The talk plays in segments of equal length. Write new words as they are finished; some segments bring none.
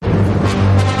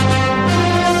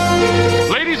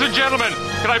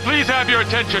I please have your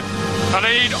attention? And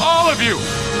I need all of you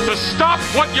to stop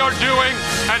what you're doing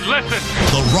and listen.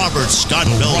 The Robert Scott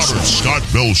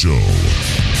Bell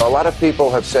Show. A lot of people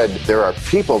have said there are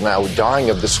people now dying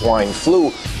of the swine flu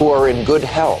who are in good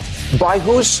health. By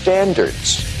whose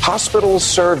standards? Hospitals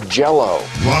serve Jell-O.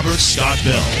 Robert Scott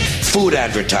Bell. Food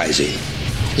advertising.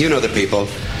 You know the people.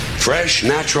 Fresh,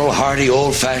 natural, hearty,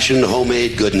 old-fashioned,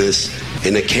 homemade goodness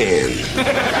in a can.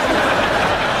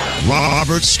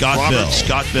 Robert Scott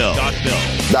Bell.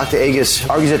 Dr. Agus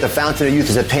argues that the fountain of youth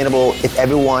is attainable if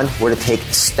everyone were to take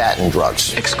statin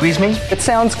drugs. Excuse me? It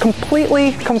sounds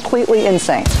completely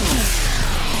insane.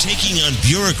 Taking on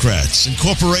bureaucrats and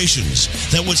corporations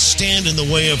that would stand in the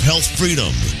way of health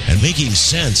freedom and making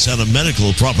sense out of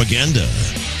medical propaganda.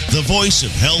 The voice of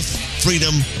health,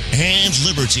 freedom, and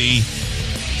liberty,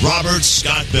 Robert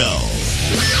Scott Bell.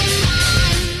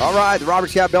 All right, the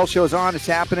Robert Scott Bell Show is on. It's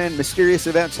happening. Mysterious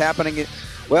events happening,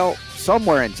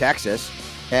 somewhere in Texas.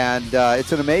 And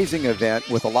it's an amazing event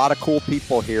with a lot of cool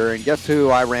people here. And guess who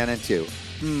I ran into?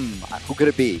 Who could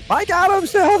it be? Mike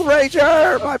Adams, the Health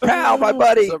Ranger, my pal, my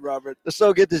buddy. What's up, Robert? It's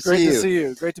so good to see you. Great to see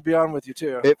you. Great to be on with you,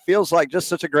 too. It feels like just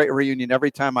such a great reunion every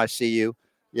time I see you,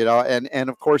 and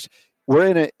of course, we're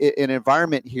in an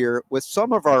environment here with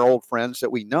some of our old friends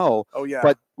that we know. Oh, yeah.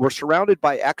 But we're surrounded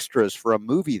by extras for a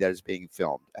movie that is being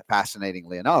filmed,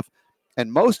 fascinatingly enough.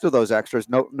 And most of those extras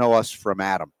know us from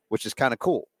Adam, which is kind of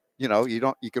cool. You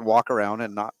can walk around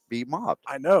and not be mobbed.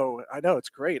 I know. It's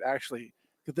great, actually.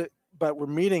 But we're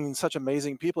meeting such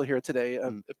amazing people here today.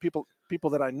 People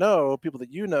that I know, people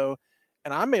that you know,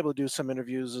 and I'm able to do some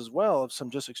interviews as well of some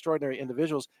just extraordinary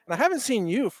individuals. And I haven't seen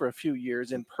you for a few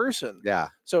years in person. Yeah.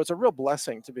 So it's a real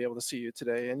blessing to be able to see you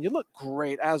today. And you look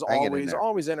great, as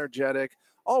always energetic,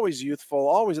 always youthful,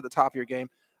 always at the top of your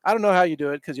game. I don't know how you do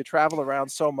it because you travel around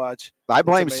so much. I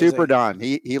blame Super Don.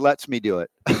 He lets me do it.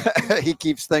 He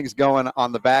keeps things going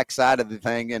on the back side of the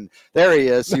thing. And there he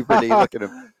is, Super D. Look at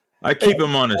him. I keep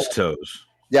him on his toes.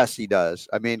 Yes, he does.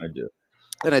 I mean, I do.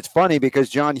 And it's funny because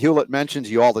John Hewlett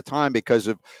mentions you all the time because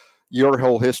of your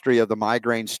whole history of the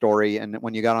migraine story. And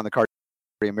when you got on the Cardiac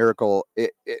Miracle,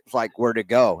 it's like where to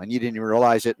go. And you didn't even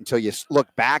realize it until you look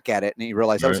back at it and you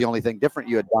realize that was the only thing different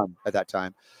you had done at that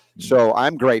time. So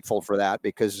I'm grateful for that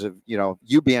because of,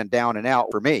 you being down and out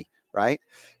for me. Right.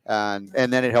 And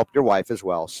then it helped your wife as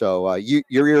well. So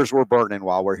your ears were burning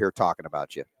while we're here talking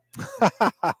about you.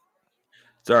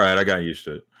 It's all right. I got used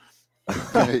to it.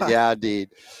 Yeah, indeed.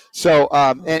 So,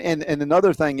 and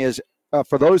another thing is,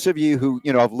 for those of you who,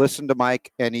 have listened to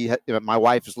Mike and my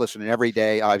wife is listening every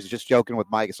day. I was just joking with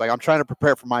Mike. It's like, I'm trying to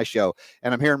prepare for my show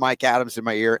and I'm hearing Mike Adams in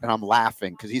my ear and I'm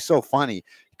laughing because he's so funny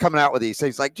coming out with these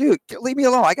things like, dude, leave me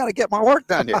alone. I got to get my work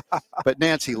done here. But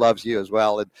Nancy loves you as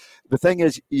well. And the thing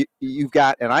is you've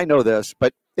got, and I know this,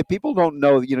 but if people don't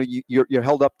know, you're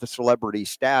held up to celebrity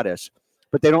status,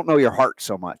 but they don't know your heart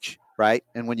so much. Right.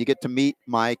 And when you get to meet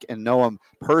Mike and know him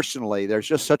personally, there's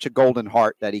just such a golden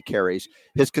heart that he carries.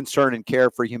 His concern and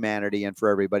care for humanity and for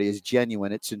everybody is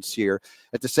genuine. It's sincere.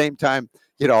 At the same time,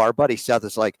 our buddy Seth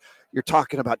is like, you're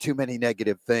talking about too many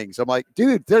negative things. I'm like,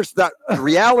 dude, there's that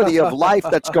reality of life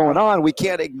that's going on. We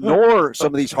can't ignore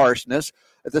some of these harshness.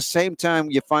 At the same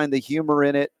time, you find the humor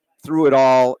in it through it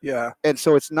all. Yeah. And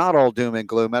so it's not all doom and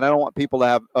gloom. And I don't want people to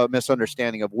have a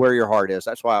misunderstanding of where your heart is.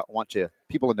 That's why I want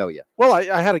people to know you. Well,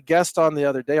 I had a guest on the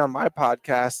other day on my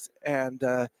podcast, and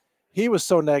he was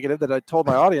so negative that I told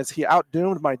my audience he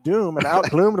outdoomed my doom and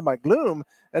outgloomed my gloom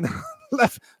and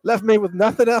left me with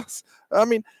nothing else. I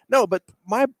mean, no, but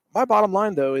my bottom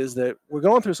line, though, is that we're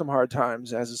going through some hard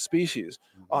times as a species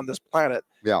on this planet.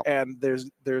 Yeah. And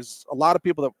there's a lot of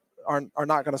people that are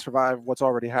not going to survive what's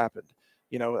already happened.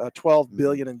 12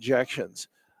 billion injections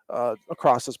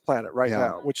across this planet right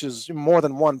now, which is more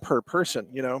than one per person,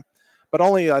 but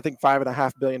only I think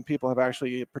 5.5 billion people have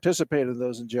actually participated in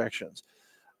those injections.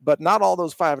 But not all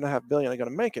those 5.5 billion are going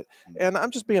to make it. And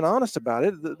I'm just being honest about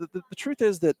it. The truth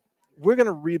is that we're going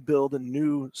to rebuild a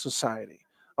new society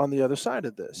on the other side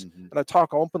of this. And I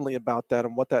talk openly about that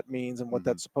and what that means and what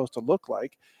that's supposed to look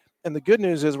like. And the good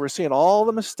news is we're seeing all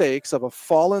the mistakes of a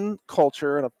fallen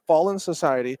culture and a fallen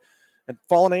society and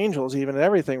fallen angels, even, and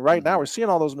everything. Right now, we're seeing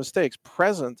all those mistakes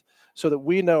present so that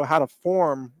we know how to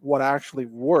form what actually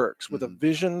works with a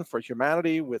vision for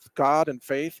humanity, with God and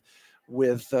faith,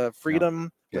 with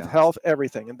freedom, with health,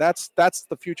 everything. And that's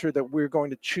the future that we're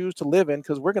going to choose to live in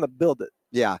because we're going to build it.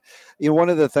 Yeah. One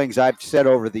of the things I've said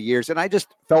over the years, and I just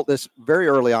felt this very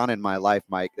early on in my life,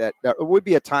 Mike, that there would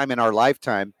be a time in our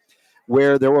lifetime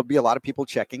where there will be a lot of people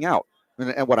checking out.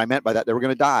 And what I meant by that, they were going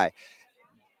to die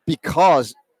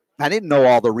because I didn't know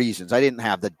all the reasons. I didn't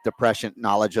have the depression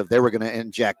knowledge of they were going to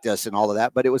inject us and all of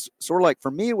that. But it was sort of like,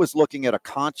 for me, it was looking at a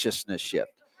consciousness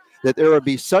shift, that there would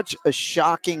be such a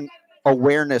shocking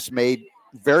awareness made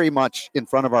very much in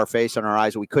front of our face and our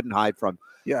eyes that we couldn't hide from.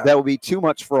 Yeah. That would be too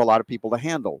much for a lot of people to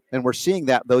handle. And we're seeing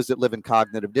that those that live in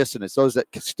cognitive dissonance, those that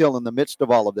still in the midst of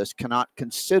all of this cannot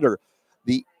consider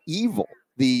the evil,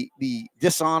 the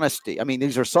dishonesty. I mean,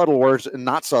 these are subtle words and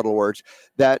not subtle words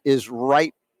that is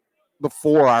right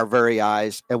before our very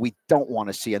eyes, and we don't want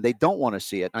to see it. They don't want to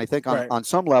see it. And I think on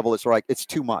some level, it's like, it's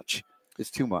too much.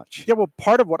 It's too much. Yeah, well,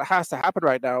 part of what has to happen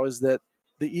right now is that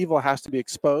the evil has to be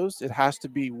exposed. It has to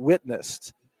be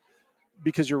witnessed,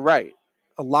 because you're right.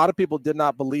 A lot of people did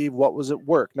not believe what was at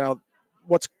work. Now,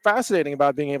 what's fascinating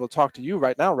about being able to talk to you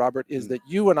right now, Robert, is that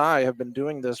you and I have been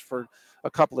doing this for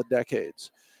a couple of decades.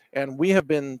 And we have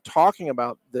been talking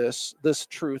about this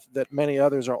truth that many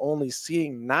others are only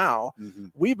seeing now. Mm-hmm.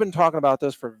 We've been talking about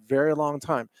this for a very long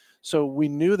time. So we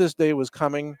knew this day was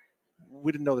coming.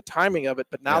 We didn't know the timing of it,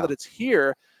 but now that it's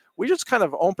here, we're just kind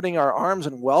of opening our arms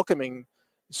and welcoming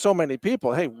so many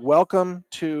people. Hey, welcome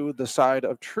to the side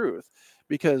of truth.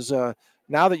 Because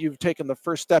now that you've taken the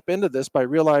first step into this by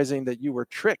realizing that you were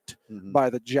tricked by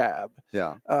the jab,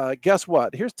 guess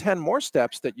what? Here's 10 more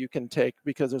steps that you can take,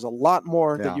 because there's a lot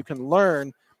more that you can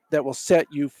learn that will set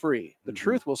you free. The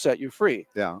truth will set you free.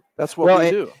 Yeah. That's what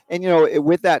we do. And,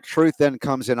 with that truth then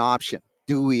comes an option.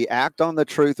 Do we act on the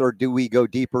truth, or do we go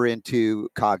deeper into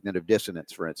cognitive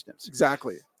dissonance, for instance?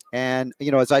 Exactly. And,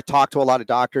 as I talk to a lot of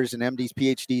doctors and MDs,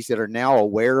 PhDs that are now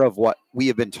aware of what we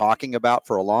have been talking about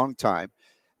for a long time,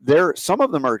 some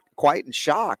of them are quite in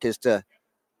shock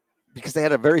because they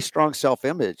had a very strong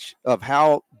self-image of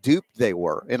how duped they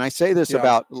were. And I say this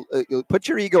about put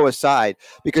your ego aside,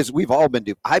 because we've all been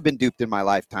duped. I've been duped in my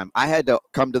lifetime. I had to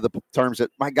come to the terms that,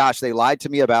 my gosh, they lied to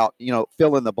me about,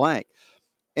 fill in the blank.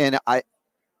 And I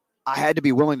had to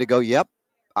be willing to go, yep,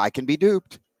 I can be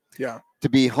duped. Yeah. To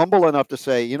be humble enough to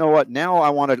say, you know what, now I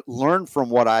want to learn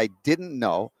from what I didn't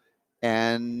know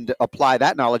and apply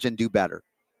that knowledge and do better.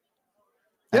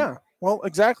 Yeah, well,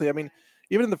 exactly. I mean,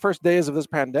 even in the first days of this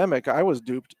pandemic, I was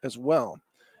duped as well.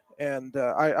 And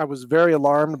I was very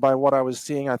alarmed by what I was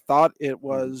seeing. I thought it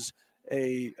was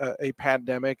a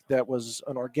pandemic that was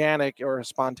an organic or a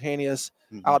spontaneous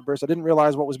outburst. I didn't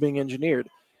realize what was being engineered.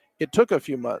 It took a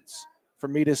few months for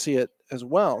me to see it as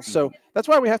well. So that's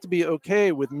why we have to be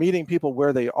okay with meeting people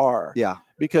where they are. Yeah.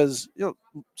 Because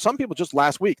some people just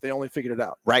last week, they only figured it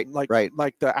out. Right. Like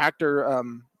the actor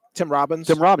Tim Robbins.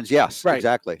 Tim Robbins, yes, right.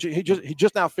 Exactly. He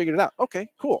just now figured it out. Okay,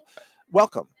 cool.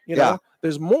 Welcome.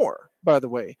 There's more, by the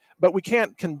way, but we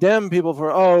can't condemn people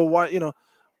for,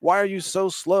 why are you so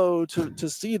slow to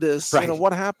see this? Right.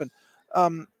 What happened?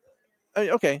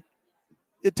 Okay,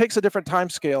 it takes a different time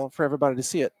scale for everybody to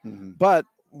see it, but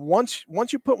once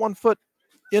you put one foot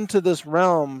into this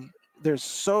realm,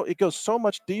 it goes so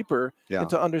much deeper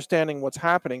into understanding what's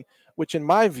happening, which in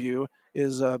my view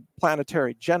is a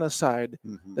planetary genocide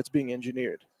that's being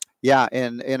engineered. Yeah,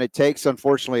 and it takes,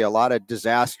 unfortunately, a lot of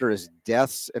disastrous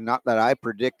deaths, and not that I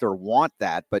predict or want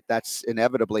that, but that's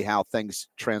inevitably how things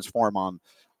transform on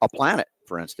a planet,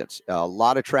 for instance. A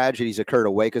lot of tragedies occur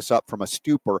to wake us up from a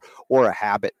stupor or a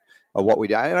habit of what we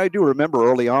do. And I do remember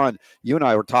early on, you and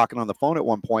I were talking on the phone at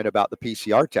one point about the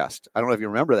PCR test. I don't know if you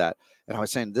remember that. And I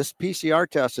was saying, this PCR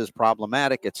test is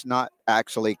problematic. It's not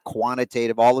actually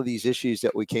quantitative. All of these issues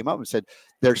that we came up and said,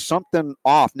 there's something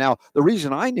off. Now, the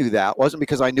reason I knew that wasn't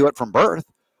because I knew it from birth.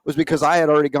 It was because I had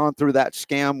already gone through that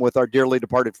scam with our dearly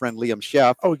departed friend, Liam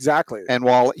Sheff. Oh, exactly. And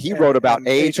while he wrote about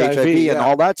AIDS, HIV, and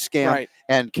all that scam,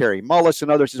 and Carrie Mullis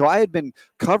and others. So I had been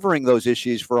covering those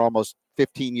issues for almost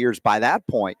 15 years by that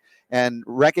point, and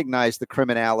recognized the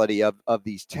criminality of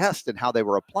these tests and how they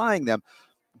were applying them.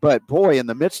 But boy, in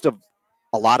the midst of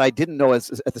a lot I didn't know at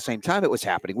the same time it was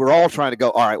happening, we're all trying to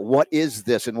go, all right, what is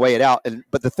this, and weigh it out.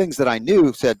 But the things that I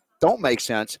knew said don't make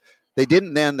sense. They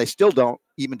didn't then, they still don't,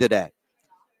 even today.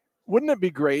 Wouldn't it be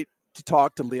great to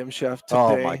talk to Liam Sheff today?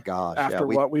 Oh my gosh. After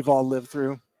what we've all lived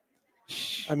through.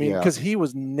 I mean, because he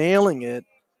was nailing it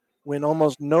when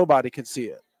almost nobody could see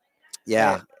it.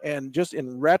 Yeah. And just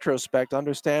in retrospect,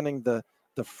 understanding the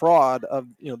fraud of,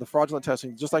 the fraudulent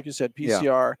testing, just like you said,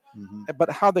 PCR, but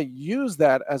how they use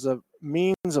that as a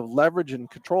means of leverage and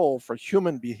control for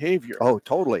human behavior. Oh,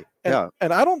 totally. And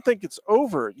I don't think it's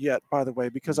over yet, by the way,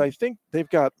 because I think they've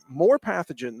got more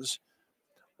pathogens,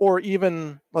 or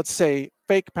even, let's say,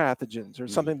 fake pathogens, or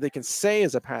something they can say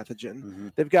is a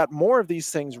pathogen. They've got more of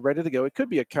these things ready to go. It could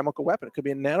be a chemical weapon. It could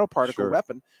be a nanoparticle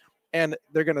weapon. And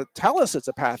they're going to tell us it's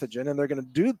a pathogen, and they're going to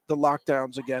do the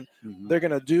lockdowns again. They're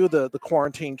going to do the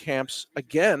quarantine camps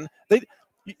again.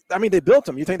 I mean, they built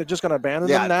them. You think they're just going to abandon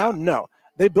them now? No.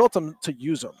 They built them to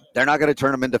use them. They're not going to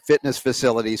turn them into fitness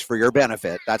facilities for your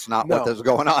benefit. That's not what is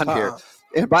going on here.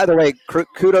 And by the way,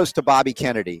 kudos to Bobby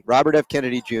Kennedy. Robert F.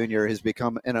 Kennedy Jr. has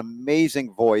become an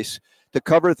amazing voice to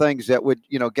cover things that would,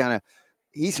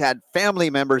 he's had family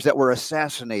members that were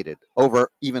assassinated over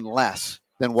even less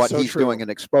than what he's doing and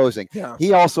exposing. Yeah.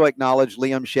 He also acknowledged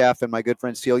Liam Sheff and my good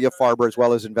friend Celia Farber, as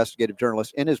well as investigative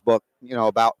journalists, in his book,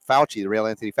 about Fauci, the real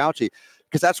Anthony Fauci,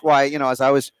 because that's why,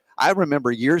 I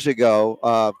remember years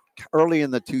ago, early in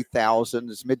the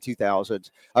 2000s, mid 2000s,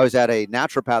 I was at a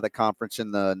naturopathic conference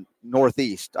in the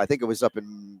Northeast. I think it was up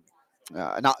in,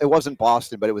 it wasn't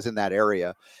Boston, but it was in that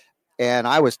area. And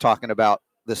I was talking about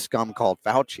the scum called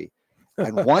Fauci.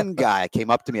 And one guy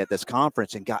came up to me at this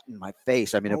conference and got in my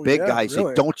face. I mean, a big guy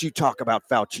said, "Don't you talk about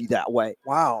Fauci that way."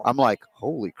 Wow. I'm like,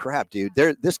 holy crap, dude.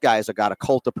 This guy's got a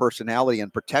cult of personality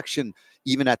and protection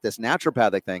even at this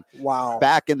naturopathic thing. Wow.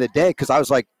 Back in the day, because I was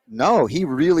like, no, he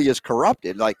really is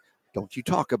corrupted. Like, don't you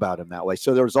talk about him that way.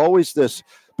 So there's always this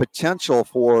potential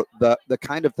for the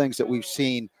kind of things that we've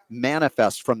seen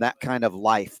manifest from that kind of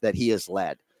life that he has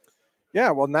led. Yeah,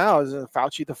 well, now is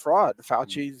Fauci the fraud,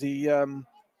 Fauci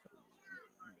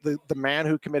the man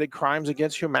who committed crimes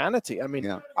against humanity. I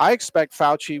mean, I expect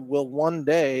Fauci will one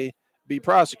day be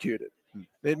prosecuted.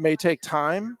 It may take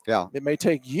time. Yeah. It may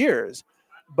take years,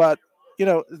 but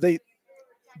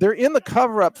they're in the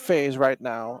cover-up phase right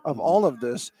now of all of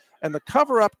this, and the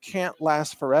cover-up can't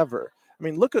last forever. I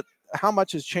mean, look at how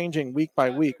much is changing week by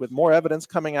week with more evidence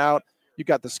coming out. You've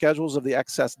got the schedules of the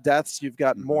excess deaths. You've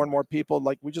got more and more people,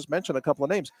 like we just mentioned a couple of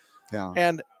names. Yeah.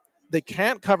 And they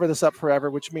can't cover this up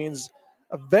forever, which means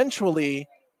eventually,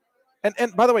 and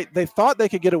by the way, they thought they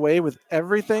could get away with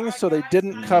everything, so they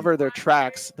didn't cover their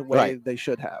tracks the way they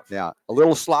should have. Yeah, a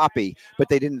little sloppy, but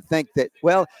they didn't think that.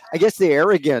 Well, I guess the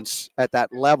arrogance at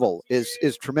that level is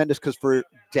tremendous, because for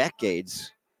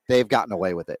decades they've gotten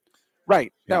away with it.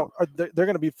 Right. Now, they're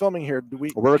going to be filming here.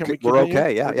 We're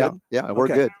okay. Yeah, we're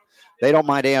good. They don't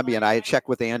mind ambient. I had checked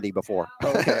with Andy before. Oh,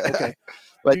 okay.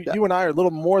 But you and I are a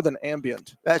little more than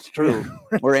ambient. That's true.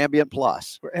 We're ambient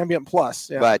plus. We're ambient plus.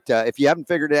 Yeah. But if you haven't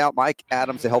figured it out, Mike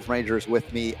Adams, the Health Ranger, is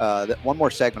with me. One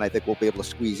more segment I think we'll be able to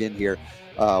squeeze in here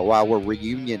while we're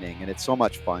reunioning, and it's so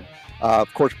much fun.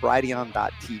 Of course,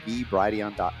 Brighteon.tv,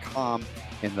 Brighteon.com,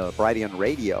 and the Brighteon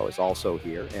Radio is also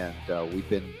here, and we've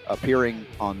been appearing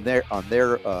on their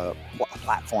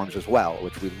platforms as well,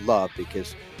 which we love,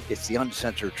 because it's the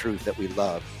uncensored truth that we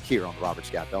love here on the Robert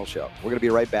Scott Bell Show. We're going to be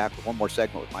right back with one more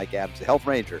segment with Mike Adams, the Health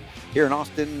Ranger, here in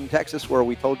Austin, Texas, where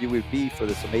we told you we'd be for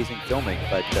this amazing filming.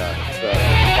 But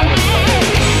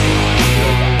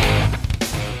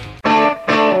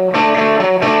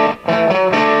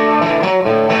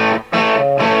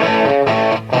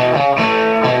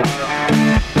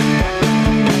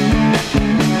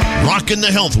Rockin'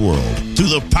 the health world through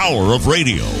the power of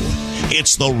radio.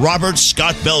 It's the Robert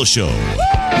Scott Bell Show.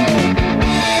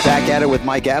 Back at it with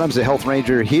Mike Adams, the Health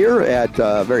Ranger, here at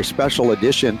a very special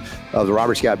edition of the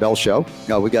Robert Scott Bell Show.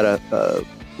 We got a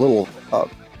little,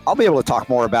 I'll be able to talk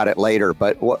more about it later,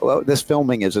 but what this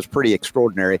filming is pretty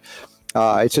extraordinary.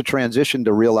 It's a transition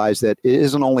to realize that it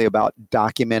isn't only about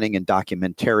documenting and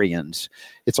documentarians.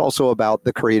 It's also about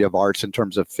the creative arts in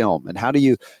terms of film. And how do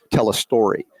you tell a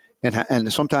story?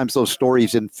 And sometimes those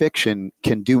stories in fiction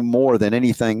can do more than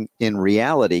anything in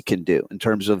reality can do in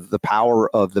terms of the power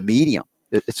of the medium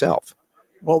itself.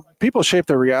 Well, people shape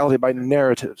their reality by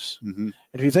narratives. Mm-hmm. And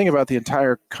if you think about the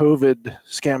entire COVID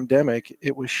scamdemic,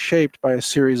 it was shaped by a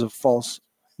series of false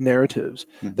narratives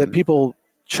that people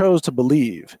chose to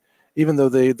believe, even though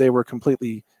they were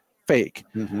completely fake.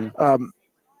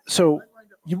 So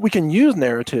we can use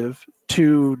narrative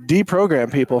to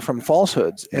deprogram people from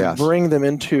falsehoods and bring them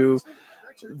into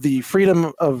the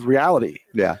freedom of reality.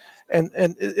 Yeah.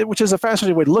 And which is a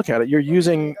fascinating way to look at it. You're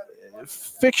using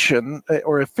fiction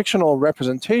or a fictional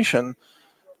representation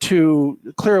to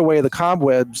clear away the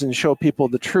cobwebs and show people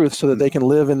the truth so that they can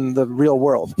live in the real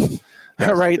world.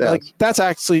 Right? Yes. Like that's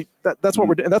actually that's what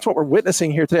we're doing. That's what we're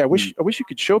witnessing here today. I wish you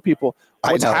could show people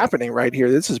what's happening right here.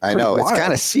 This is pretty wild. It's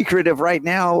kind of secretive right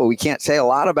now. We can't say a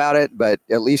lot about it, but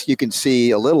at least you can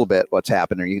see a little bit what's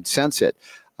happening. You can sense it.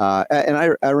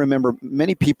 And I remember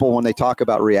many people, when they talk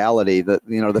about reality,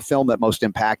 the film that most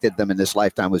impacted them in this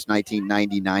lifetime was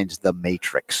 1999's The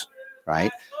Matrix,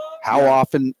 right? How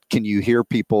often can you hear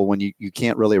people when you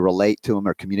can't really relate to them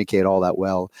or communicate all that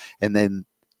well, and then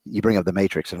you bring up The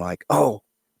Matrix and like, oh,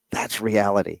 that's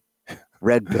reality.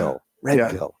 Red pill,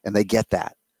 pill. And they get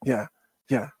that. Yeah,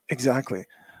 exactly.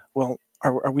 Well,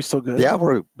 are we still good? Yeah,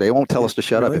 they won't tell us to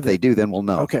shut up. If they do, then we'll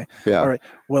know. Okay. Yeah. All right.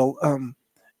 Well,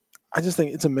 I just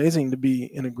think it's amazing to be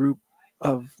in a group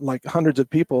of like hundreds of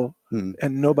people and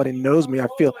nobody knows me. I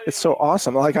feel it's so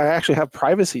awesome. Like I actually have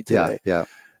privacy today. Yeah.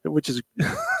 Which is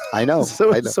I know.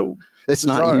 so it's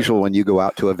not bizarre. usual when you go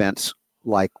out to events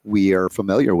like we are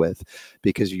familiar with,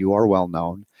 because you are well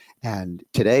known. And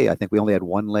today, I think we only had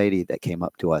one lady that came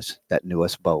up to us that knew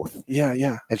us both.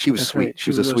 Yeah. And she was That's sweet. right.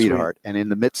 She was a sweetheart. Sweet. And in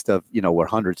the midst of, where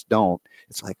hundreds don't,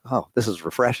 it's like, oh, this is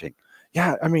refreshing.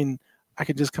 Yeah. I mean, I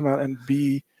could just come out and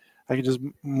I could just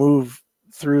move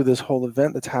through this whole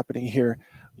event that's happening here,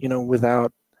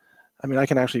 without, I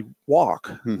can actually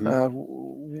walk,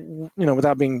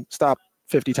 without being stopped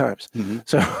 50 times.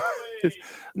 So,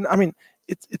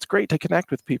 it's great to connect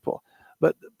with people.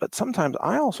 But sometimes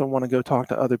I also want to go talk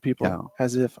to other people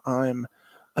as if I'm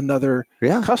another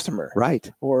customer,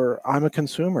 right? Or I'm a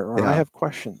consumer, or I have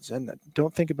questions, and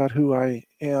don't think about who I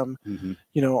am,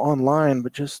 online,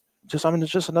 but just I'm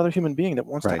just another human being that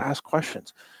wants to ask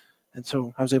questions. And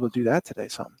so I was able to do that today.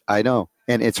 I know.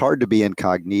 And it's hard to be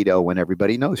incognito when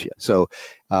everybody knows you. So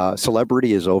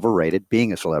celebrity is overrated.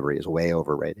 Being a celebrity is way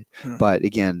overrated. But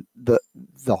again, the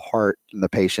heart and the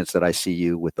patience that I see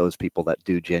you with those people that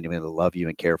do genuinely love you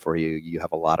and care for you, you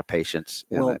have a lot of patience.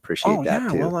 And I appreciate that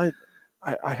too. Well,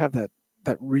 I have that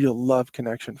real love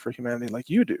connection for humanity like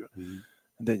you do,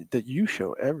 that you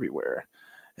show everywhere.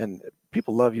 And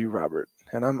people love you, Robert.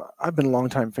 And I've been a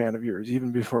longtime fan of yours,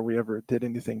 even before we ever did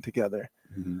anything together.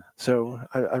 So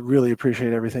I really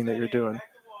appreciate everything that you're doing.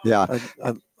 Yeah.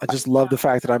 I just love the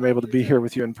fact that I'm able to be here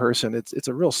with you in person. It's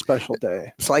a real special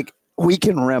day. It's like we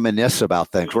can reminisce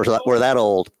about things. We're that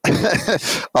old.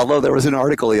 Although there was an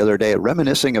article the other day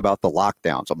reminiscing about the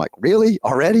lockdowns. I'm like, really?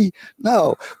 Already?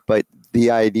 No. But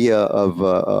the idea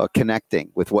of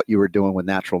connecting with what you were doing with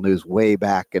Natural News way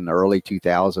back in the early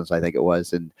 2000s, I think it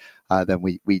was. And then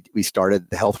we started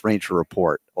the Health Ranger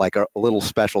Report, like a little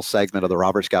special segment of the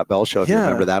Robert Scott Bell Show. If you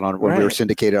remember that when we were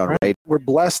syndicated on radio. We're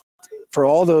blessed for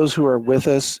all those who are with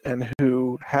us and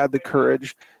who had the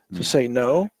courage to say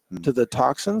no to the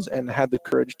toxins and had the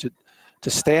courage to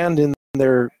stand in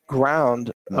their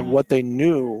ground of what they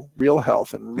knew, real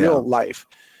health and real life.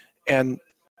 And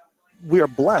we are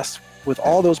blessed with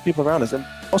all those people around us, and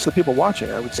most of the people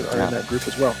watching, I would say, are in that group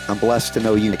as well. I'm blessed to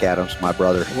know you, Nick Adams, my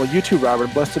brother. Well, you too, Robert.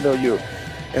 I'm blessed to know you,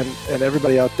 and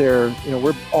everybody out there.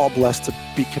 We're all blessed to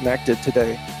be connected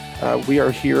today. We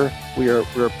are here. We're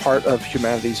part of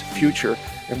humanity's future,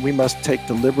 and we must take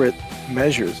deliberate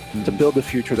measures to build a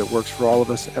future that works for all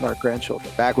of us and our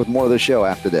grandchildren. Back with more of the show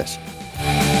after this.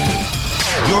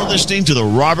 You're listening to the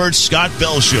Robert Scott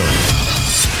Bell Show.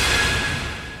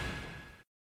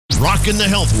 Rocking the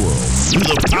health world through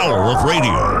the power of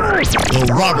radio.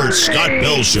 The Robert Scott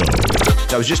Bell Show.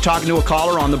 I was just talking to a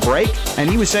caller on the break, and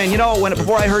he was saying,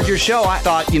 before I heard your show, I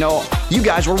thought, you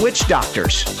guys were witch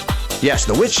doctors. Yes,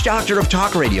 the witch doctor of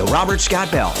talk radio, Robert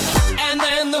Scott Bell. And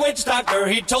then the witch doctor,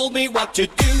 he told me what to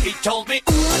do. He told me,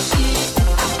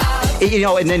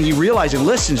 and then you realize it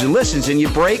listens, and you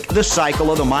break the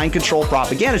cycle of the mind control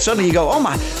propaganda. Suddenly you go,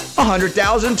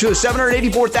 100,000 to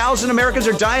 784,000 Americans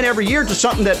are dying every year to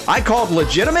something that I called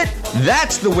legitimate.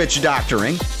 That's the witch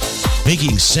doctoring.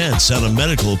 Making sense out of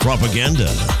medical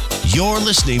propaganda. You're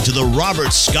listening to the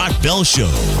Robert Scott Bell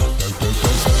Show.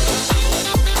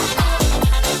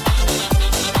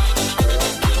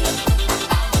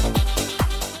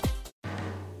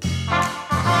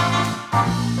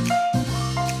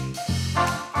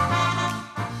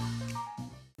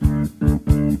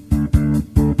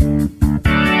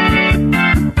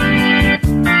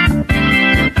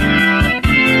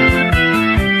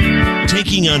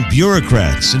 On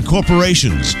bureaucrats and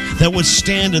corporations that would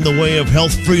stand in the way of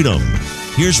health freedom.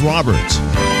 Here's Robert. All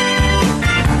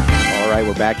right,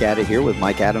 we're back at it here with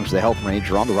Mike Adams, the Health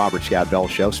Ranger, on the Robert Scott Bell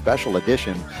Show, special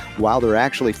edition, while they're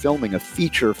actually filming a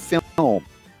feature film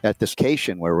at this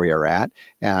location where we are at.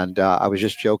 And I was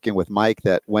just joking with Mike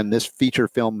that when this feature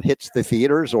film hits the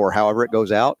theaters, or however it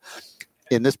goes out,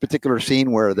 in this particular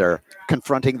scene where they're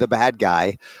confronting the bad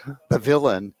guy, the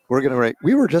villain,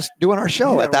 we were just doing our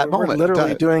show at that moment. We're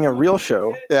literally doing a real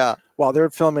show. Yeah. While they're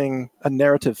filming a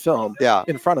narrative film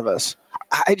in front of us.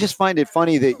 I just find it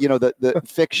funny that, the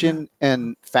fiction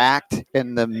and fact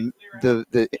and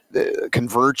the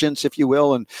convergence, if you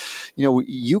will. And,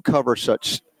 you cover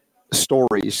such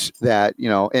stories that,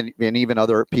 and even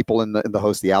other people in the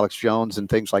host, the Alex Jones and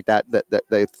things like that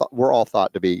we're all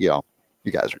thought to be,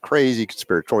 you guys are crazy,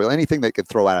 conspiratorial, anything that could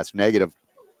throw at us negative.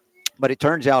 But it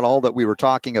turns out all that we were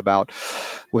talking about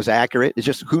was accurate. It's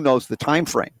just who knows the time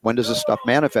frame. When does this stuff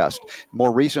manifest?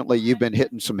 More recently, you've been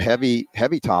hitting some heavy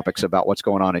topics about what's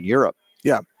going on in Europe.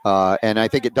 Yeah. And I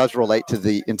think it does relate to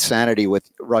the insanity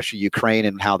with Russia, Ukraine,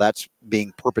 and how that's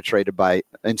being perpetrated by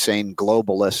insane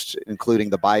globalists, including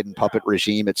the Biden puppet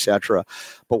regime, et cetera.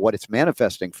 But what it's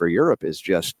manifesting for Europe is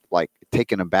just like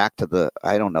taking them back to the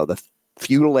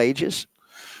feudal ages.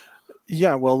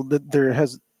 Yeah, well,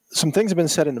 some things have been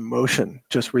set into motion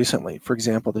just recently. For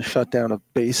example, the shutdown of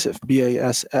BASF,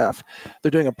 BASF.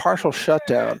 They're doing a partial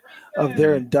shutdown of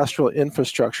their industrial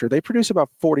infrastructure. They produce about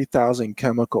 40,000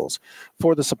 chemicals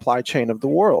for the supply chain of the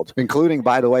world. Including,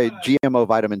 by the way, GMO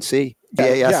vitamin C,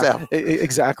 BASF. Yeah,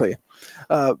 exactly.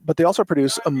 But they also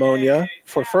produce ammonia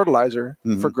for fertilizer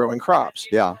for growing crops.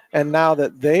 Yeah. And now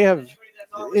that they have,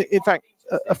 in fact,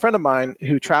 a friend of mine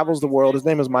who travels the world, his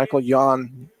name is Michael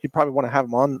Yon. You probably want to have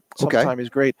him on sometime. Okay. He's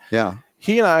great. Yeah.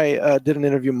 He and I did an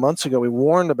interview months ago. We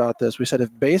warned about this. We said if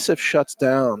BASF shuts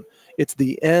down, it's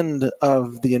the end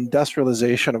of the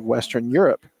industrialization of Western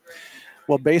Europe.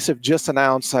 Well, BASF just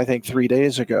announced, I think 3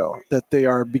 days ago, that they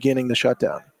are beginning the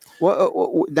shutdown.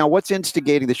 Well, now, what's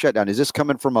instigating the shutdown? Is this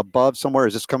coming from above somewhere?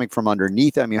 Is this coming from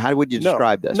underneath? I mean, how would you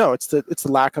describe this? No, it's the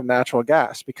lack of natural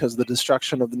gas because of the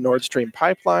destruction of the Nord Stream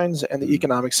pipelines and the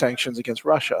economic sanctions against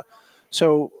Russia.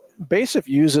 So BASF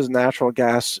uses natural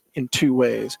gas in two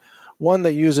ways. One,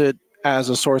 they use it as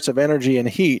a source of energy and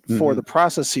heat for the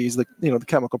processes, the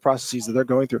chemical processes that they're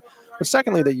going through. But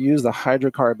secondly, they use the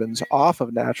hydrocarbons off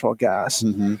of natural gas.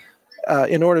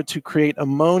 In order to create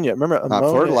ammonia. Remember,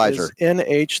 ammonia fertilizer. is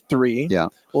NH3. Yeah.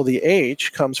 Well, the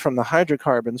H comes from the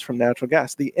hydrocarbons from natural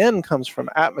gas. The N comes from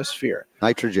atmosphere.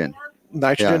 Nitrogen.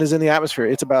 Nitrogen is in the atmosphere.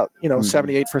 It's about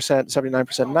 78%,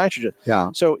 79% nitrogen.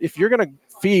 Yeah. So if you're going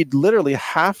to feed literally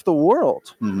half the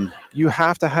world, you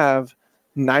have to have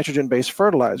nitrogen-based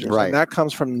fertilizers. Right. And that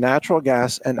comes from natural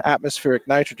gas and atmospheric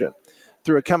nitrogen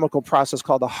through a chemical process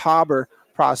called the Haber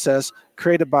process,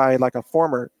 created by like a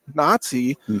former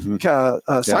Nazi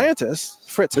scientist,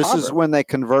 Fritz Haber. This is when they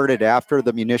converted, after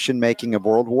the munition making of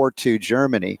World War II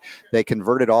Germany, they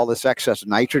converted all this excess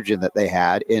nitrogen that they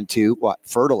had into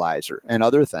fertilizer and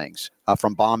other things,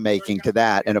 from bomb making to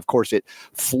that. And of course, it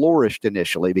flourished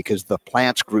initially because the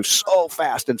plants grew so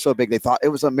fast and so big. They thought it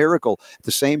was a miracle. At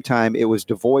the same time, it was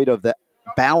devoid of the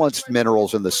balanced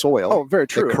minerals in the soil. Oh, very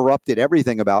true. It corrupted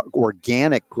everything about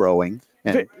organic growing.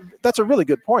 And that's a really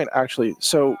good point, actually.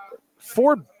 So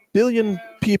 4 billion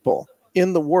people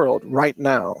in the world right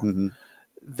now,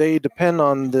 they depend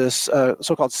on this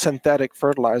so-called synthetic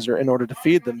fertilizer in order to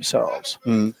feed themselves.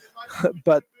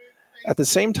 But at the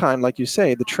same time, like you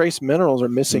say, the trace minerals are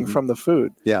missing from the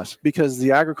food. Yes. Because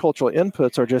the agricultural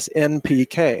inputs are just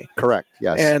NPK. Correct,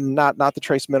 yes. And not the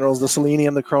trace minerals, the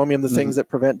selenium, the chromium, the things that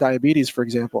prevent diabetes, for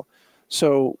example.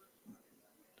 So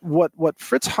what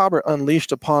Fritz Haber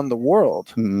unleashed upon the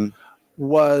world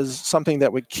was something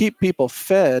that would keep people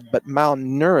fed but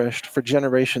malnourished for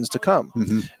generations to come.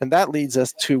 And that leads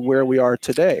us to where we are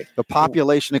today. The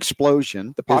population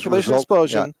explosion.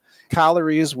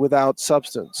 Calories without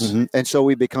substance. And so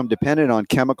we become dependent on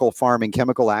chemical farming,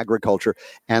 chemical agriculture,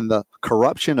 and the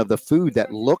corruption of the food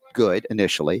that looked good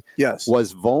initially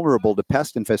was vulnerable to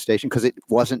pest infestation because it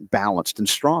wasn't balanced and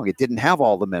strong. It didn't have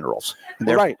all the minerals.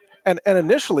 Right. And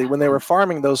initially, when they were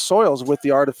farming those soils with the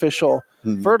artificial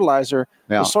fertilizer,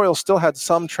 the soil still had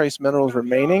some trace minerals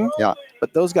remaining,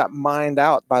 but those got mined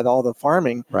out by all the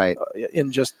farming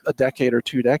in just a decade or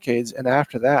 2 decades. And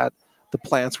after that, the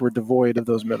plants were devoid of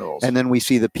those minerals. And then we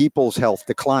see the people's health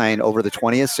decline over the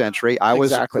 20th century. I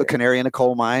was a canary in a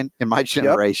coal mine in my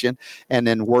generation, and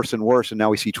then worse and worse. And now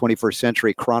we see 21st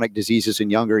century chronic diseases in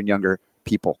younger and younger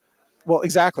people. Well,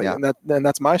 exactly. And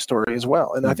that's my story as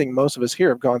well. And I think most of us here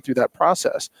have gone through that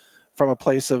process from a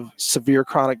place of severe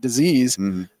chronic disease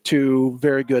to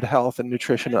very good health and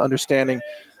nutrition and understanding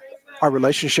our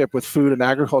relationship with food and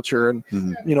agriculture and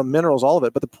minerals, all of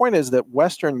it. But the point is that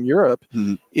Western Europe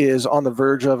is on the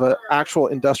verge of an actual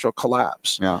industrial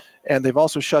collapse. And they've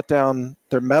also shut down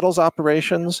their metals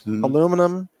operations,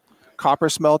 aluminum, copper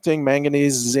smelting,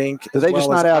 manganese, zinc. Do they just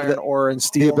not have the ore and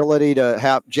steel? The ability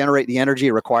to generate the energy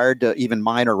required to even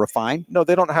mine or refine? No,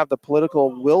 they don't have the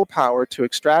political willpower to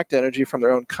extract energy from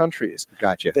their own countries.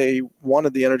 Gotcha. They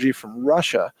wanted the energy from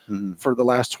Russia for the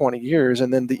last 20 years,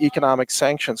 and then the economic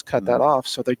sanctions cut that off.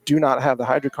 So they do not have the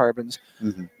hydrocarbons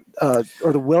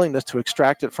or the willingness to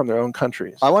extract it from their own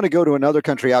countries. I want to go to another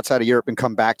country outside of Europe and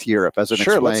come back to Europe as an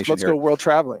explanation. Let's go world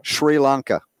traveling. Sri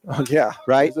Lanka. Oh, yeah.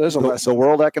 Right? There's a lesson. The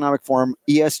World Economic Forum,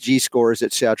 ESG scores,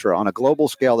 et cetera. On a global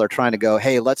scale, they're trying to go,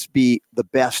 hey, let's be the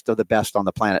best of the best on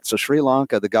the planet. So Sri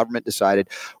Lanka, the government decided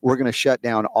we're going to shut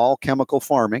down all chemical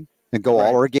farming and go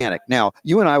all organic. Now,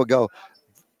 you and I would go,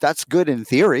 that's good in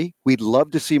theory. We'd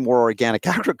love to see more organic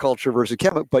agriculture versus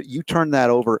chemical, but you turn that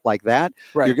over like that,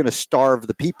 you're going to starve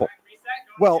the people.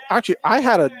 Well, actually, I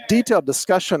had a detailed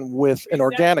discussion with an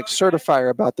organic certifier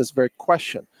about this very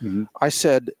question. I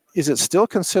said, is it still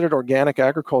considered organic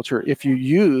agriculture if you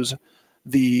use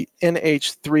the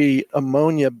NH3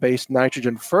 ammonia-based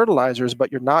nitrogen fertilizers,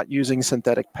 but you're not using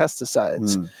synthetic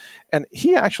pesticides? And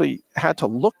he actually had to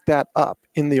look that up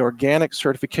in the organic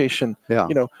certification,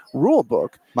 rule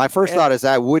book. My first thought is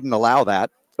I wouldn't allow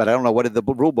that, but I don't know, what did the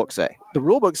rule book say? The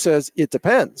rule book says it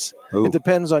depends. It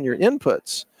depends on your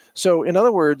inputs. So in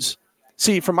other words,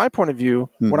 see, from my point of view,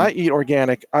 when I eat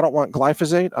organic, I don't want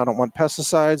glyphosate. I don't want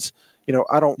pesticides.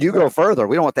 I don't. You go further.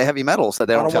 We don't want the heavy metals that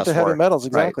they don't test for. I don't want the heavy metals,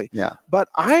 exactly. Right. Yeah. But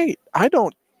I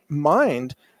don't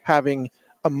mind having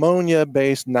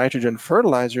ammonia-based nitrogen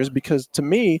fertilizers because to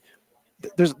me,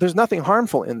 there's nothing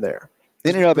harmful in there.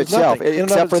 In and of itself,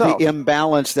 except for the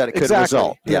imbalance that it could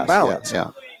result. The imbalance. Yeah.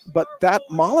 But that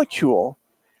molecule,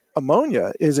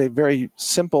 ammonia, is a very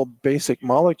simple, basic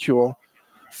molecule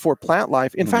for plant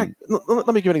life. In fact, let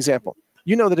me give you an example.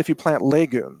 You know that if you plant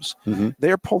legumes,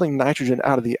 they're pulling nitrogen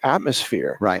out of the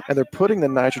atmosphere, right? And they're putting the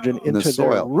nitrogen into the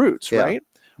soil. Their roots, right?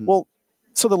 Well,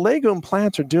 so the legume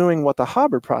plants are doing what the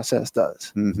Haber process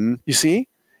does. You see,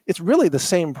 it's really the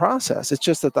same process. It's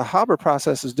just that the Haber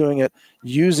process is doing it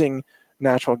using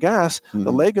natural gas.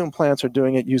 The legume plants are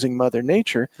doing it using Mother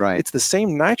Nature. Right. It's the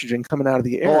same nitrogen coming out of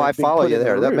the air. Oh, I follow you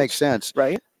there. That makes sense.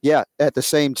 Right? Yeah. At the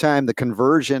same time, the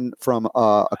conversion from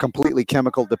a completely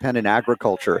chemical dependent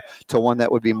agriculture to one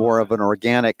that would be more of an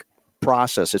organic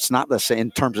process. It's not the same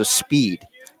in terms of speed.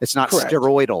 It's not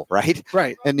steroidal, right?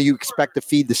 Right. And you expect to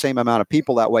feed the same amount of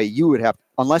people that way. You would have,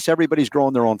 unless everybody's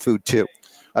growing their own food too.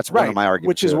 That's one of my arguments.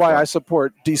 Which is why I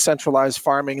support decentralized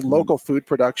farming, local food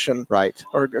production, right,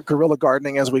 or guerrilla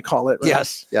gardening, as we call it.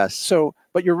 Right? Yes. So,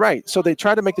 but you're right. So they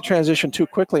tried to make the transition too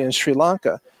quickly in Sri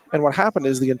Lanka, and what happened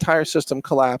is the entire system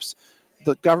collapsed.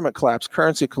 The government collapsed,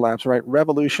 currency collapsed, right?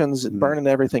 Revolutions, burning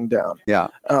everything down. Yeah.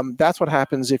 That's what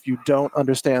happens if you don't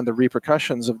understand the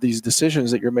repercussions of these decisions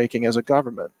that you're making as a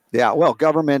government. Yeah. Well,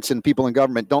 governments and people in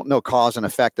government don't know cause and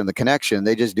effect and the connection.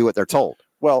 They just do what they're told.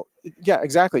 Well, yeah,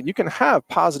 exactly. You can have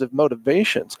positive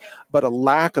motivations, but a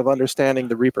lack of understanding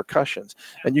the repercussions.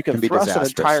 And you can thrust an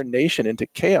entire nation into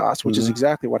chaos, which is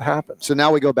exactly what happened. So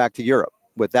now we go back to Europe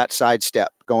with that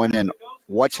sidestep going in.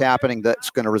 What's happening that's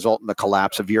going to result in the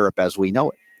collapse of Europe as we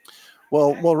know it?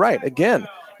 Well, right. Again,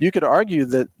 you could argue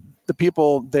that the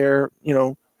people there,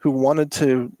 who wanted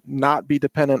to not be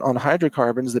dependent on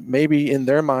hydrocarbons, that maybe in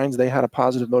their minds they had a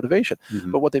positive motivation.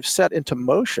 But what they've set into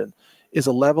motion is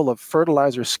a level of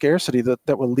fertilizer scarcity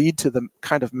that will lead to the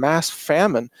kind of mass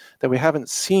famine that we haven't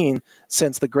seen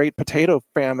since the Great Potato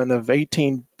Famine of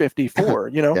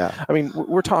 1854. I mean,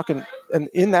 we're talking, and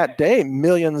in that day,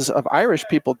 millions of Irish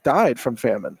people died from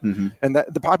famine, and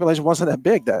that the population wasn't that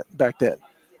big back then.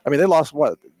 I mean, they lost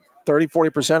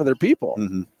 30-40% of their people.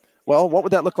 Well, what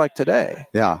would that look like today?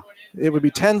 Yeah, it would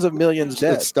be tens of millions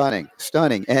dead. It's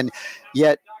stunning, and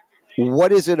yet,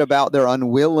 what is it about their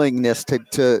unwillingness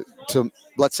to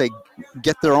let's say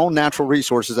get their own natural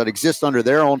resources that exist under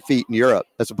their own feet in Europe,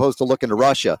 as opposed to looking to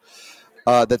Russia,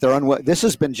 that they're unwilling? This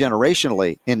has been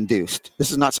generationally induced.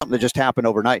 This is not something that just happened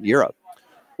overnight in Europe.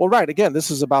 Well, right. Again, this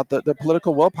is about the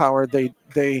political willpower.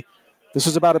 This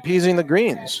is about appeasing the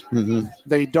Greens.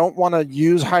 They don't want to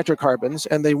use hydrocarbons,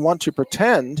 and they want to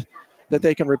pretend that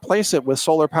they can replace it with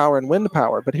solar power and wind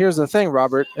power. But here's the thing,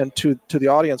 Robert, and to the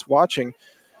audience watching,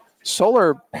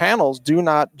 solar panels do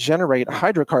not generate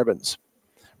hydrocarbons.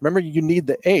 Remember, you need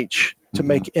the H to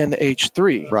make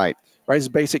NH3. Right. It's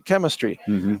basic chemistry.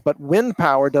 But wind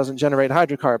power doesn't generate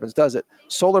hydrocarbons, does it?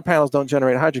 Solar panels don't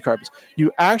generate hydrocarbons.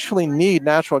 You actually need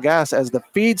natural gas as the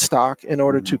feedstock in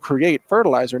order to create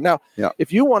fertilizer. Now,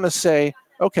 if you want to say,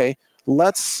 okay,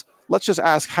 let's just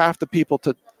ask half the people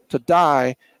to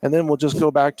die, and then we'll just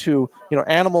go back to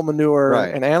animal manure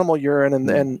and animal urine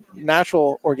and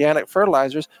natural organic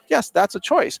fertilizers. Yes, that's a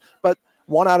choice, but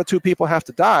 1 out of 2 people have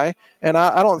to die, and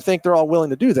I don't think they're all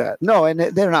willing to do that. No, and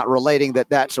they're not relating that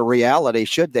that's a reality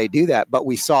should they do that, but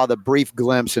we saw the brief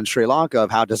glimpse in Sri Lanka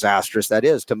of how disastrous that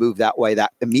is to move that way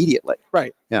that immediately.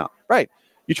 Right. Yeah. Right.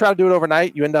 You try to do it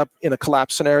overnight, you end up in a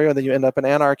collapse scenario, and then you end up in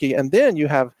anarchy, and then you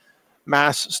have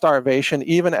mass starvation,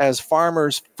 even as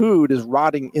farmers' food is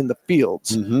rotting in the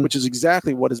fields, which is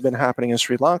exactly what has been happening in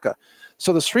Sri Lanka.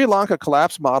 So the Sri Lanka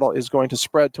collapse model is going to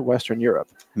spread to Western Europe.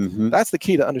 That's the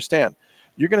key to understand.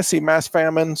 You're going to see mass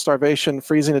famine, starvation,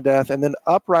 freezing to death, and then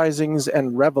uprisings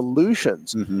and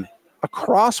revolutions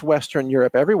across Western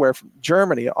Europe, everywhere from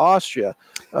Germany, Austria,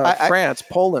 France,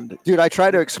 Poland. Dude, I try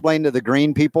to explain to the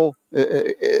green people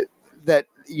that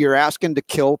you're asking to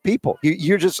kill people.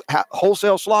 You're just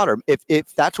wholesale slaughter.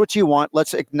 If that's what you want,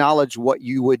 let's acknowledge what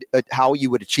you would, how you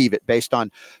would achieve it based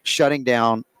on shutting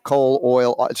down coal,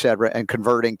 oil, et cetera, and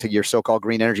converting to your so-called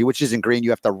green energy, which isn't green. You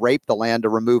have to rape the land to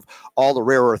remove all the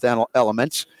rare earth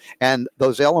elements. And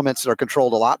those elements that are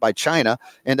controlled a lot by China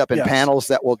end up in panels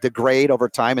that will degrade over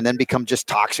time and then become just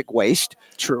toxic waste.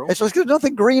 True. It's like there's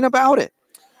nothing green about it.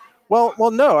 Well,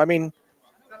 no. I mean,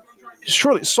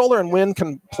 surely solar and wind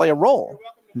can play a role.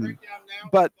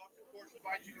 But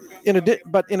in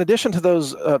addition to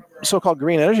those so-called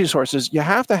green energy sources, you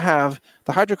have to have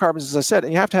the hydrocarbons, as I said,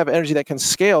 and you have to have energy that can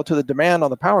scale to the demand on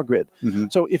the power grid.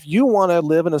 So if you want to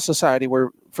live in a society where,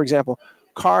 for example,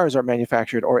 cars are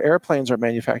manufactured or airplanes are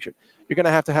manufactured, you're going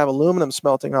to have aluminum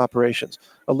smelting operations.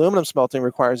 Aluminum smelting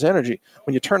requires energy.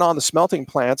 When you turn on the smelting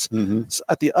plants,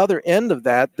 at the other end of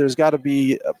that, there's got to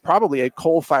be probably a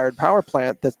coal-fired power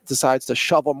plant that decides to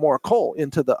shovel more coal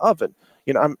into the oven.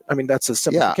 I mean, that's a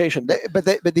simplification. Yeah,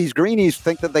 but these greenies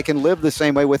think that they can live the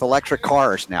same way with electric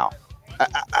cars now.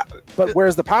 But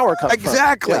where's the power coming from?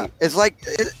 Exactly. Yeah. It's like,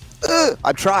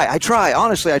 I try.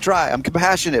 Honestly, I try. I'm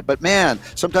compassionate, but man,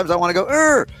 sometimes I want to go,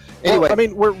 Anyway. Well, I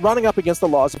mean, we're running up against the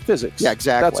laws of physics. Yeah,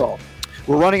 exactly. That's all.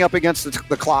 We're running up against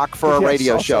the clock for our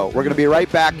radio show. We're going to be right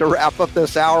back to wrap up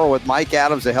this hour with Mike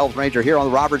Adams, the Health Ranger, here on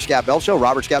the Robert Scott Bell Show,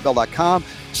 robertscottbell.com.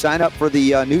 Sign up for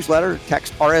the newsletter,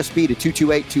 text RSB to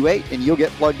 22828, and you'll get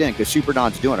plugged in because Super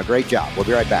Don's doing a great job. We'll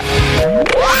be right back.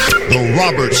 The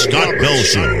Robert Scott Bell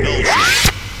Show.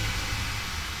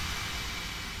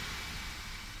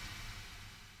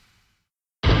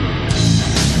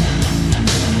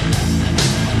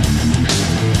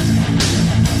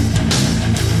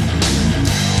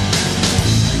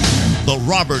 The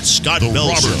Robert Scott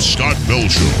Bell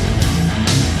Show.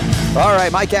 All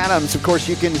right, Mike Adams, of course,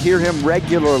 you can hear him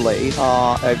regularly.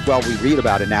 We read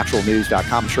about it at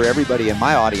naturalnews.com. I'm sure everybody in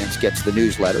my audience gets the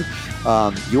newsletter.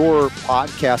 Your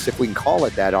podcast, if we can call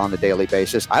it that, on a daily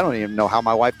basis. I don't even know how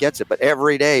my wife gets it, but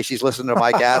every day she's listening to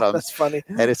Mike Adams. That's funny.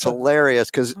 And it's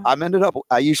hilarious because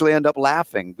I usually end up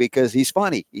laughing because he's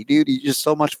funny. He's just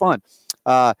so much fun.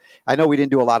 I know we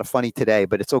didn't do a lot of funny today,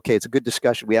 but it's okay. It's a good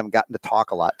discussion. We haven't gotten to talk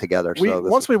a lot together.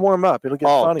 Once we warm up, it'll get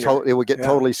funnier. It will get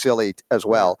totally silly as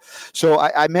well. So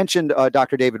I mentioned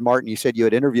Dr. David Martin. You said you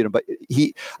had interviewed him, but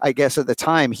I guess at the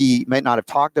time, he might not have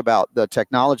talked about the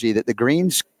technology that the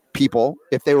Greens people,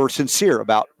 if they were sincere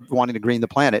about wanting to green the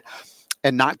planet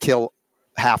and not kill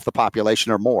half the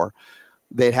population or more,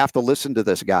 they'd have to listen to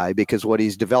this guy because what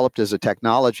he's developed is a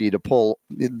technology to pull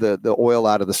the oil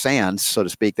out of the sands, so to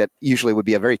speak, that usually would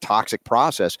be a very toxic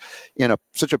process in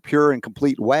such a pure and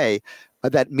complete way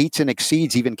that meets and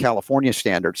exceeds even California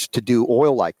standards to do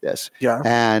oil like this. Yeah.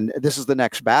 And this is the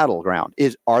next battleground.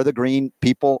 Are the green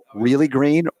people really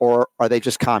green, or are they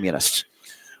just communists?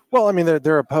 Well, I mean,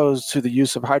 they're opposed to the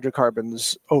use of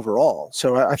hydrocarbons overall.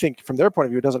 So I think from their point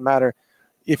of view, it doesn't matter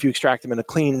if you extract them in a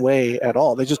clean way at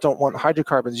all. They just don't want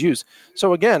hydrocarbons used.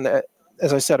 So again,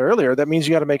 as I said earlier, that means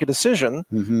you got to make a decision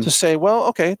to say, well,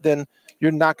 okay, then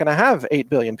you're not going to have 8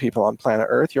 billion people on planet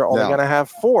Earth. You're only going to have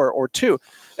 4 or 2.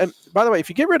 And by the way, if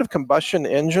you get rid of combustion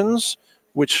engines,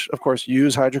 which of course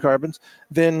use hydrocarbons,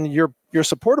 then your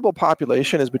supportable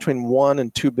population is between 1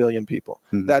 and 2 billion people.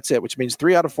 That's it, which means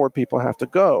 3 out of 4 people have to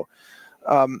go.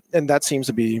 And that seems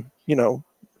to be,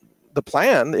 the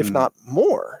plan, if not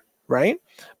more. Right?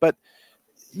 But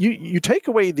you take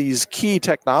away these key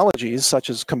technologies such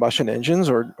as combustion engines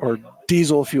or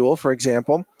diesel fuel, for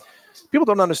example, people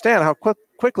don't understand how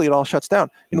quickly it all shuts down.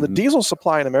 The diesel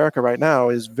supply in America right now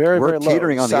is very, very low. We're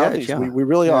teetering on the edge. Yeah. We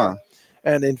really are.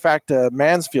 And in fact,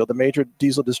 Mansfield, the major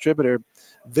diesel distributor,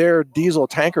 their diesel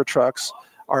tanker trucks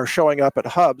are showing up at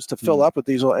hubs to fill up with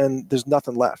diesel, and there's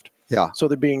nothing left. Yeah. So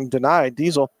they're being denied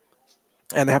diesel,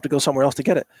 and they have to go somewhere else to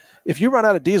get it. If you run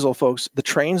out of diesel, folks, the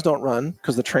trains don't run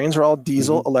because the trains are all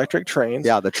diesel electric trains.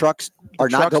 Yeah, the trucks are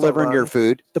not delivering your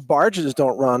food. The barges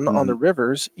don't run on the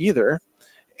rivers either.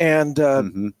 And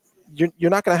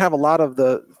you're not going to have a lot of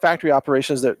the factory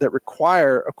operations that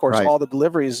require, of course, all the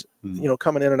deliveries,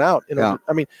 coming in and out.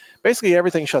 I mean, basically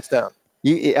everything shuts down.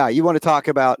 You want to talk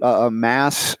about a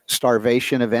mass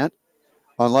starvation event?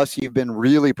 Unless you've been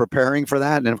really preparing for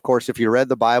that. And of course, if you read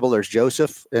the Bible, there's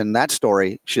Joseph, and that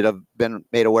story should have been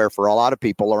made aware for a lot of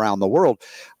people around the world.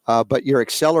 But you're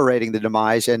accelerating the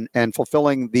demise and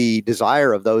fulfilling the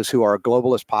desire of those who are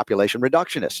globalist population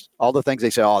reductionists. All the things they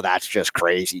say, that's just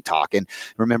crazy talk. And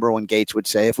remember when Gates would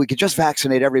say, if we could just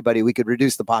vaccinate everybody, we could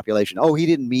reduce the population. Oh, he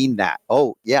didn't mean that.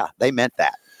 Oh, yeah, they meant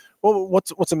that. Well,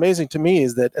 what's amazing to me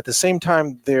is that at the same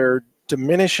time, they're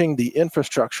diminishing the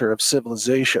infrastructure of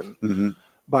civilization.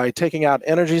 by taking out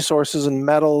energy sources and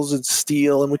metals and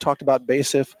steel, and we talked about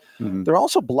BASF. They're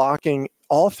also blocking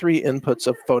all three inputs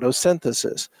of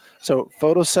photosynthesis. So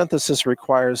photosynthesis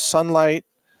requires sunlight,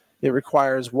 it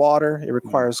requires water, it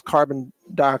requires carbon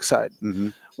dioxide.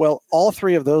 Well, all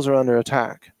three of those are under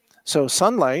attack. So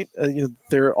sunlight,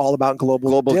 they're all about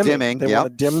global dimming. They want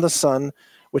to dim the sun,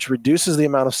 which reduces the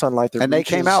amount of sunlight that And they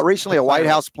came out recently, a White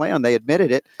House plan. They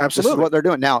admitted it. Absolutely. This is what they're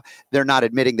doing. Now, they're not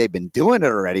admitting they've been doing it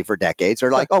already for decades.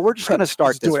 They're like, oh, we're just going to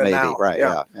start this maybe. Now. Right,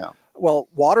 yeah. Well,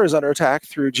 water is under attack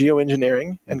through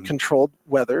geoengineering and controlled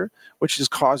weather, which is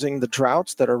causing the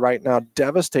droughts that are right now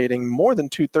devastating more than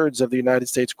 2/3 of the United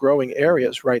States growing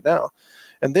areas right now.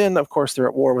 And then, of course, they're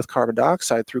at war with carbon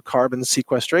dioxide through carbon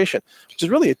sequestration, which is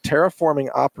really a terraforming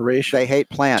operation. They hate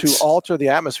plants. To alter the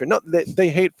atmosphere. No, they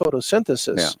hate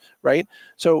photosynthesis, right?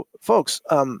 So, folks,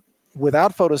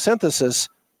 without photosynthesis,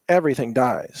 everything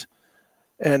dies.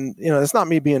 And, it's not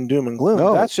me being doom and gloom.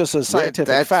 No, that's just a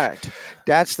scientific fact.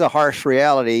 That's the harsh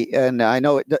reality. And I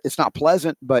know it's not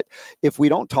pleasant, but if we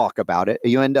don't talk about it,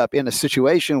 you end up in a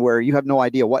situation where you have no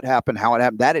idea what happened, how it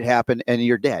happened, that it happened, and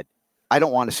you're dead. I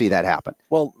don't want to see that happen.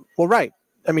 Well, right.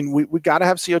 I mean, we got to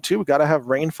have CO2. We got to have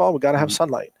rainfall. We got to have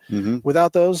sunlight.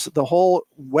 Without those, the whole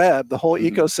web, the whole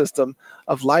ecosystem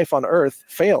of life on Earth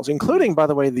fails, including, by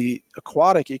the way, the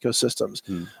aquatic ecosystems.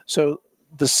 So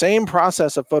the same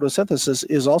process of photosynthesis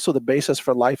is also the basis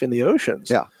for life in the oceans.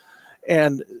 Yeah.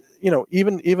 And,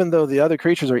 even though the other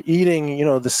creatures are eating,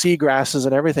 the seagrasses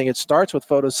and everything, it starts with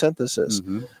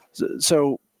photosynthesis.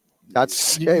 So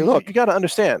that's, look, you got to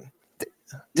understand.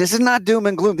 This is not doom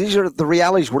and gloom. These are the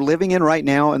realities we're living in right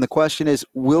now. And the question is,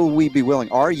 will we be willing?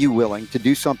 Are you willing to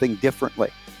do something differently,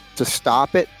 to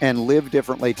stop it and live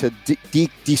differently, to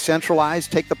decentralize,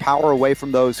 take the power away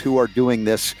from those who are doing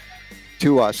this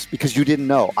to us? Because you didn't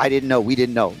know. I didn't know. We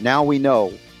didn't know. Now we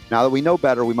know. Now that we know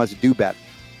better, we must do better.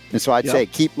 And so I'd say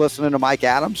keep listening to Mike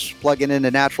Adams, plugging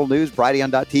into Natural News,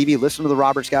 Brighteon.tv, listen to the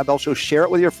Robert Scott Bell Show, share it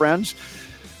with your friends.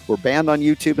 We're banned on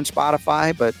YouTube and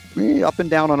Spotify, but up and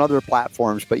down on other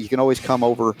platforms. But you can always come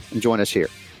over and join us here.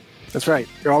 That's right.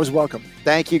 You're always welcome.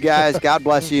 Thank you, guys. God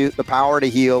bless you. The power to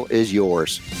heal is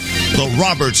yours. The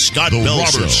Robert Scott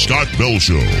Bell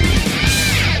Show.